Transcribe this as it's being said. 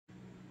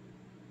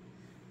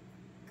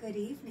Good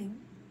evening.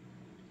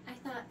 I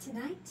thought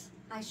tonight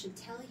I should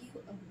tell you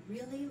a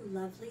really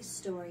lovely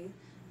story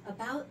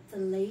about the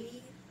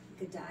Lady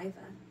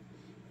Godiva.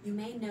 You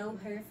may know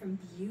her from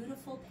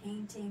beautiful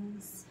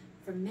paintings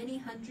from many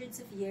hundreds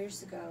of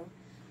years ago.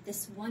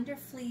 This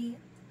wonderfully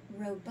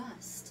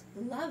robust,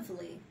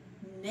 lovely,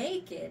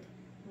 naked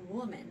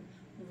woman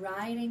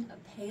riding a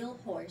pale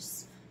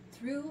horse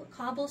through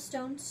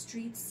cobblestone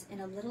streets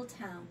in a little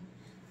town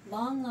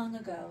long, long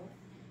ago.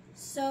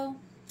 So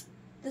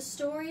the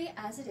story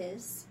as it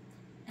is,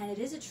 and it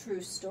is a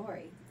true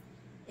story,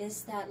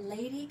 is that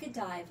Lady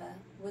Godiva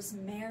was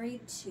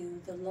married to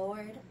the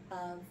lord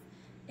of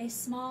a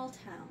small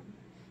town,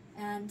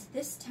 and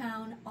this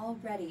town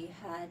already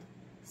had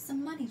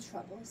some money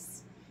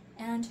troubles,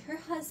 and her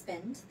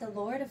husband, the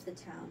lord of the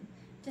town,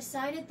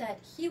 decided that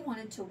he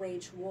wanted to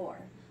wage war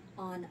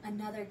on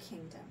another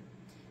kingdom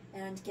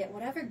and get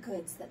whatever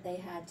goods that they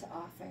had to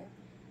offer.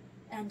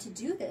 And to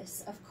do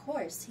this, of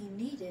course, he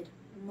needed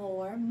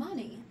more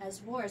money,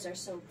 as wars are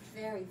so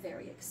very,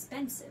 very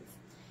expensive.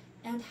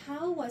 And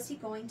how was he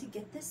going to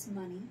get this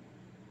money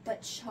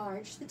but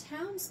charge the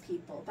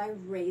townspeople by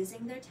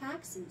raising their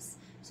taxes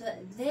so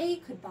that they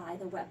could buy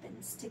the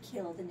weapons to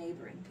kill the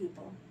neighboring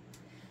people?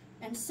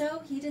 And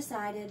so he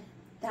decided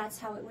that's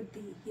how it would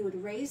be. He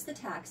would raise the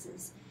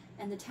taxes,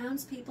 and the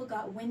townspeople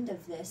got wind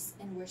of this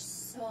and were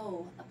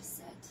so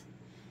upset.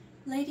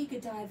 Lady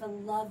Godiva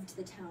loved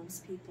the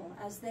townspeople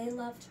as they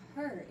loved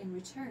her in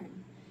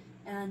return,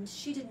 and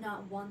she did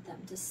not want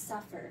them to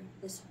suffer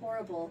this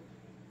horrible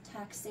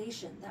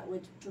taxation that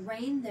would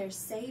drain their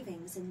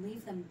savings and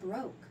leave them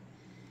broke.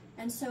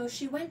 And so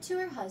she went to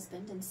her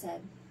husband and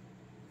said,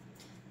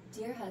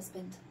 "Dear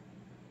husband,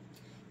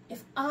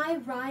 if I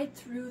ride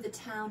through the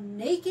town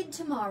naked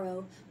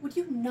tomorrow, would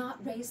you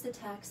not raise the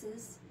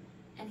taxes?"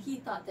 And he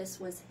thought this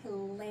was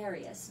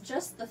hilarious.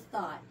 Just the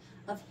thought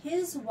of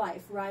his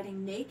wife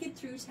riding naked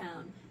through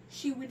town.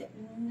 She would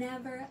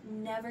never,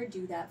 never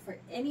do that for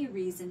any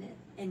reason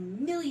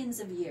in millions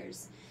of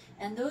years.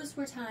 And those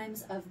were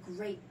times of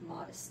great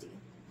modesty.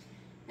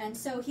 And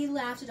so he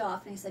laughed it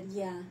off and he said,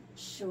 "Yeah,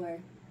 sure.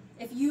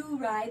 If you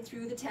ride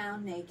through the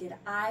town naked,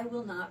 I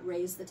will not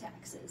raise the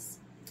taxes."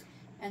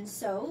 And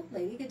so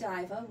Lady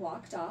Godiva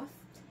walked off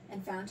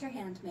and found her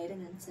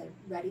handmaiden and said,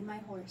 "Ready my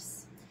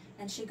horse."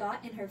 And she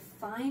got in her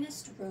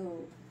finest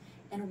robe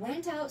and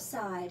went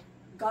outside,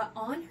 got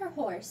on her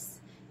horse,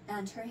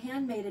 and her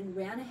handmaiden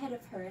ran ahead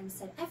of her and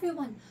said,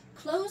 "Everyone,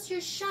 close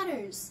your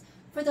shutters,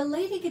 for the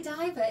Lady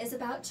Godiva is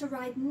about to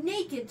ride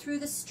naked through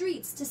the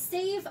streets to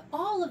save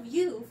all of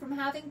you from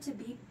having to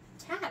be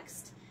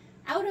taxed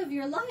out of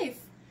your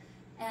life."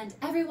 And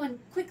everyone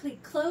quickly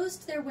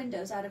closed their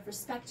windows out of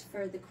respect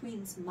for the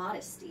Queen's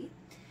modesty.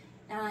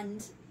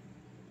 And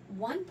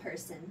one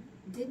person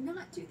did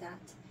not do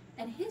that,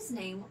 and his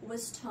name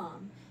was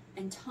Tom.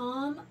 And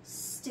Tom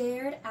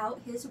stared out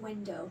his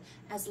window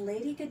as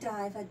Lady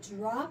Godiva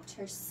dropped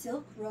her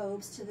silk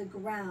robes to the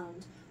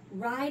ground,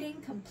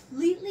 riding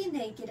completely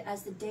naked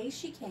as the day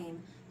she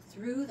came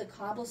through the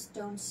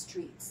cobblestone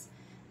streets.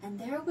 And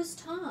there was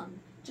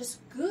Tom,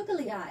 just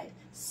googly-eyed,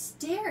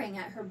 staring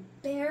at her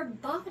bare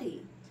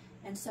body.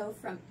 And so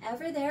from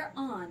ever there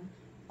on,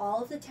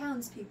 all of the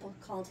townspeople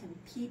called him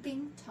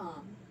Peeping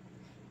Tom.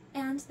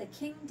 And the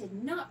king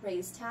did not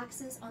raise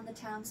taxes on the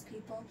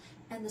townspeople,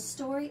 and the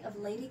story of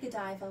Lady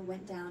Godiva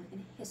went down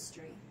in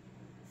history.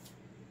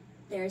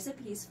 There's a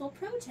peaceful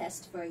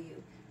protest for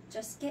you.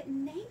 Just get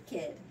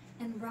naked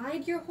and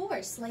ride your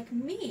horse like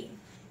me.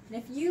 And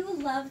if you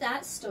love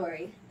that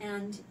story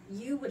and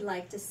you would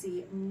like to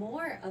see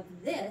more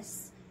of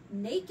this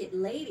naked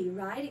lady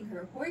riding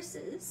her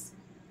horses,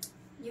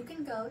 you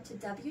can go to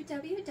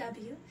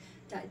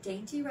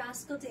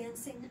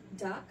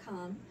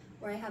www.daintyrascaldancing.com,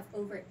 where I have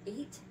over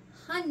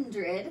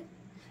 800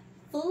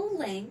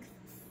 full-length,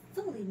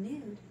 fully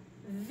nude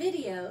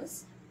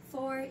videos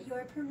for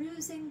your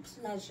perusing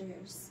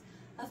pleasures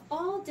of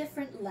all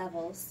different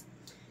levels.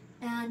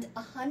 And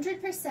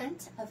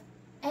 100% of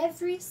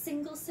every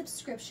single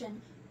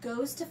subscription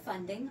goes to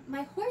funding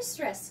my horse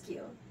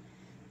rescue.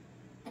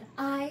 And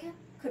I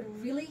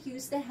could really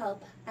use the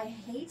help. I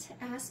hate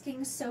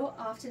asking so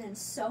often and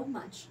so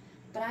much,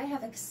 but I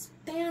have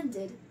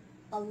expanded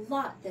a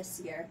lot this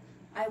year.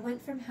 I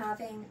went from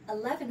having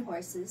 11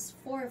 horses,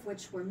 4 of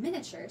which were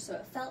miniature, so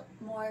it felt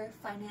more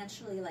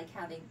financially like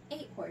having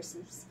 8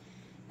 horses.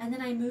 And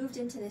then I moved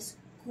into this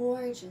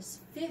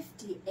gorgeous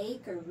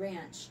 50-acre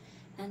ranch,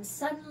 and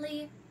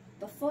suddenly,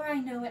 before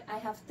I know it, I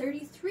have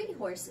 33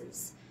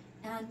 horses,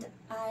 and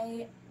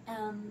I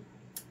am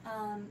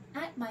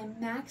at my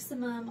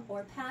maximum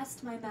or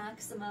past my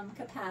maximum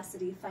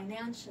capacity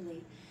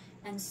financially.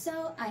 And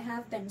so I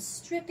have been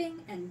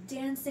stripping and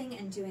dancing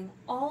and doing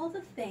all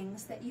the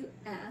things that you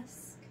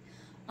ask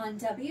on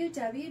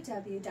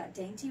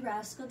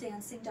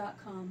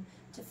www.daintyrascaldancing.com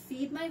to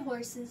feed my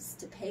horses,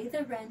 to pay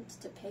the rent,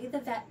 to pay the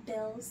vet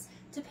bills,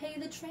 to pay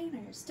the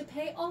trainers, to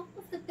pay all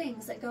of the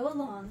things that go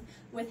along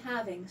with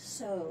having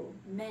so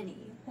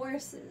many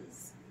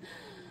horses.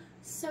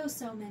 So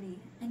many.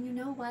 And you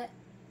know what?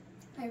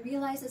 I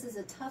realize this is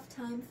a tough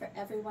time for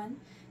everyone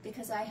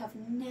because I have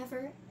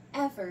never,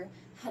 ever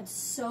had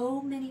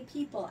so many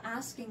people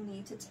asking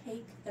me to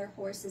take their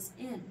horses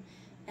in.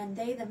 And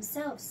they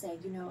themselves say,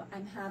 you know,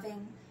 I'm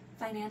having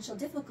financial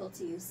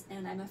difficulties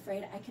and I'm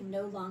afraid I can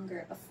no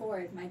longer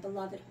afford my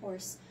beloved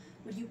horse.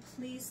 Would you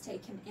please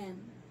take him in?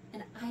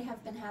 And I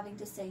have been having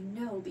to say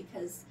no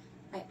because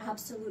I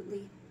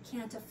absolutely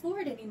can't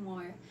afford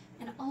anymore.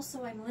 And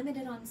also I'm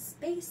limited on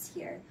space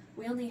here.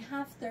 We only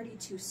have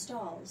 32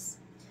 stalls.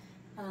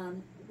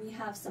 We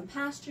have some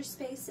pasture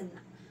space and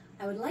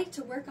I would like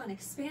to work on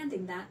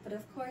expanding that, but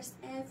of course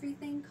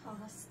everything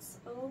costs.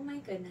 Oh my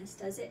goodness,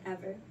 does it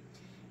ever.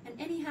 And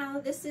anyhow,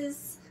 this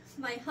is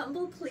my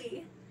humble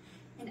plea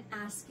in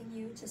asking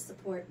you to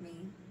support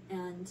me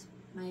and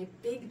my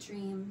big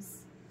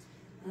dreams.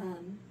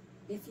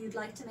 If you'd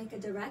like to make a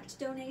direct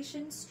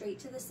donation straight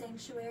to the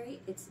sanctuary,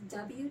 it's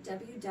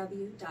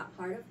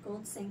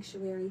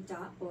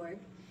www.heartofgoldsanctuary.org.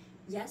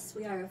 Yes,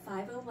 we are a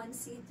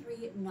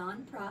 501c3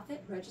 nonprofit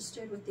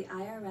registered with the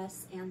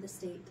IRS and the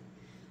state.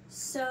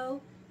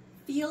 So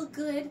feel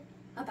good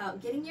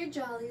about getting your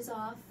jollies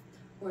off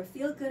or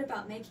feel good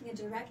about making a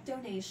direct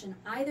donation.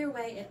 Either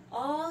way, it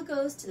all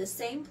goes to the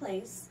same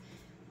place.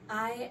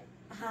 I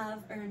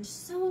have earned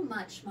so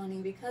much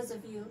money because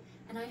of you,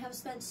 and I have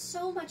spent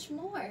so much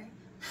more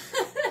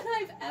than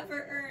I've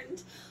ever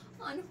earned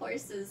on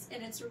horses,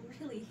 and it's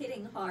really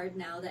hitting hard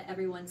now that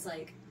everyone's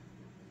like,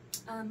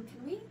 can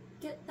we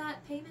get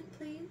that payment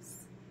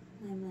please?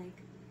 And I'm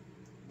like,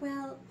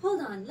 well,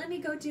 hold on, let me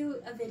go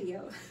do a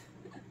video.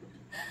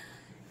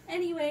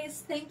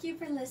 Anyways, thank you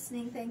for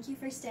listening, thank you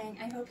for staying.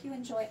 I hope you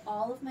enjoy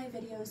all of my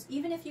videos,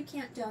 even if you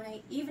can't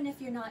donate, even if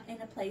you're not in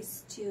a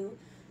place to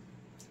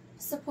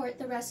support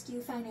the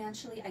rescue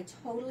financially. I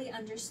totally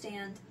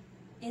understand,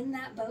 in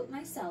that boat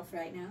myself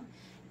right now.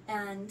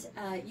 And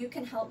you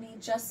can help me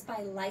just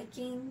by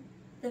liking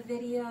the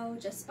video,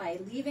 just by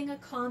leaving a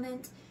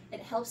comment.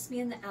 It helps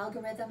me in the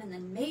algorithm, and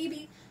then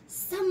maybe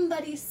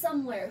somebody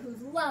somewhere who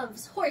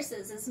loves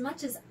horses as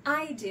much as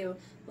I do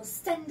will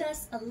send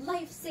us a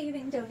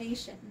life-saving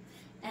donation.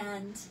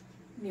 And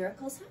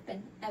miracles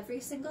happen every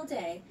single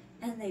day,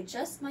 and they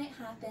just might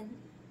happen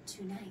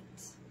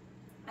tonight.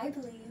 I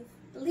believe.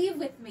 Believe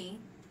with me.